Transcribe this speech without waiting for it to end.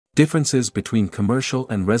Differences between commercial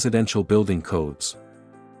and residential building codes.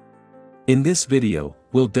 In this video,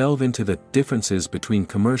 we'll delve into the differences between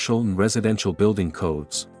commercial and residential building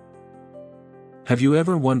codes. Have you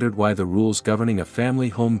ever wondered why the rules governing a family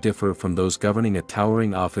home differ from those governing a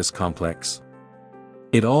towering office complex?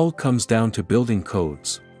 It all comes down to building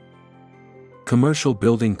codes. Commercial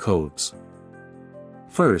building codes.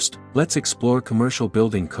 First, let's explore commercial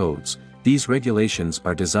building codes. These regulations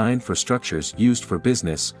are designed for structures used for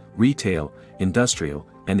business, retail, industrial,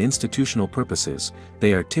 and institutional purposes.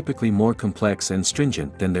 They are typically more complex and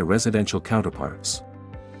stringent than their residential counterparts.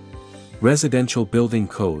 Residential building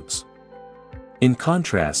codes. In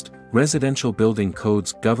contrast, residential building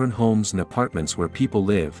codes govern homes and apartments where people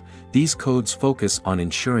live. These codes focus on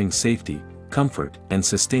ensuring safety, comfort, and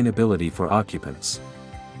sustainability for occupants.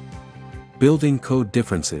 Building code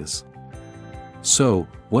differences. So,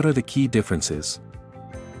 what are the key differences?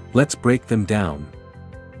 Let's break them down.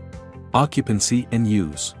 Occupancy and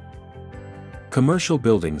use. Commercial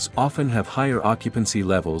buildings often have higher occupancy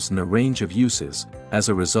levels and a range of uses. As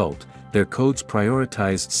a result, their codes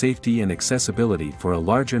prioritize safety and accessibility for a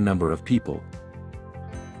larger number of people.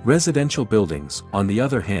 Residential buildings, on the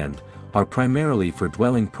other hand, are primarily for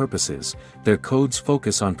dwelling purposes. Their codes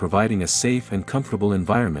focus on providing a safe and comfortable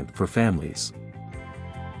environment for families.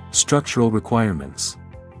 Structural requirements.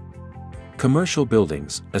 Commercial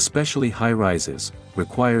buildings, especially high-rises,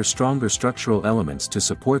 require stronger structural elements to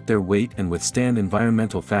support their weight and withstand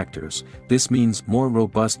environmental factors. This means more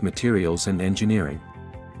robust materials and engineering.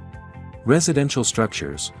 Residential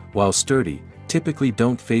structures, while sturdy, typically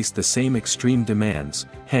don't face the same extreme demands,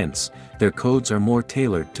 hence, their codes are more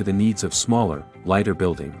tailored to the needs of smaller, lighter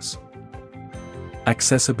buildings.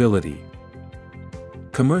 Accessibility.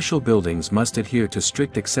 Commercial buildings must adhere to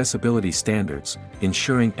strict accessibility standards,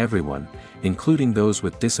 ensuring everyone, including those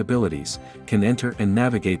with disabilities, can enter and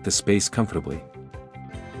navigate the space comfortably.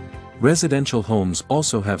 Residential homes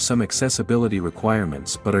also have some accessibility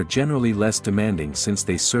requirements but are generally less demanding since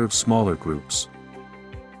they serve smaller groups.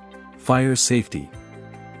 Fire safety.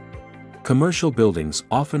 Commercial buildings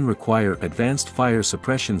often require advanced fire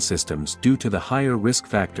suppression systems due to the higher risk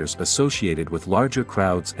factors associated with larger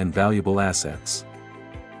crowds and valuable assets.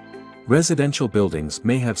 Residential buildings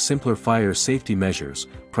may have simpler fire safety measures,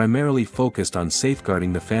 primarily focused on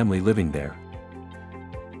safeguarding the family living there.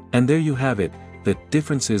 And there you have it, the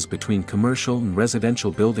differences between commercial and residential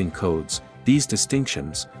building codes. These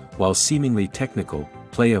distinctions, while seemingly technical,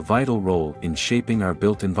 play a vital role in shaping our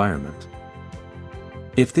built environment.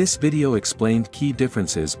 If this video explained key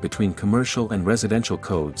differences between commercial and residential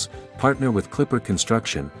codes, partner with Clipper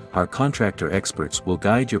Construction. Our contractor experts will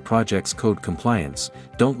guide your project's code compliance.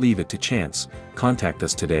 Don't leave it to chance. Contact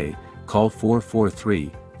us today, call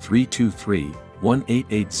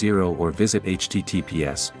 443-323-1880 or visit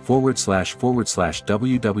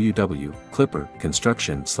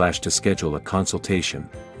https://www.clipperconstruction/ to schedule a consultation.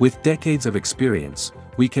 With decades of experience,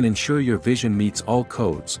 we can ensure your vision meets all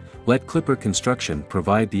codes. Let Clipper Construction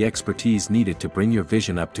provide the expertise needed to bring your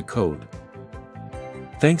vision up to code.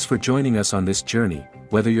 Thanks for joining us on this journey.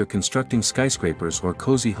 Whether you're constructing skyscrapers or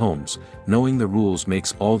cozy homes, knowing the rules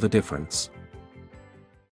makes all the difference.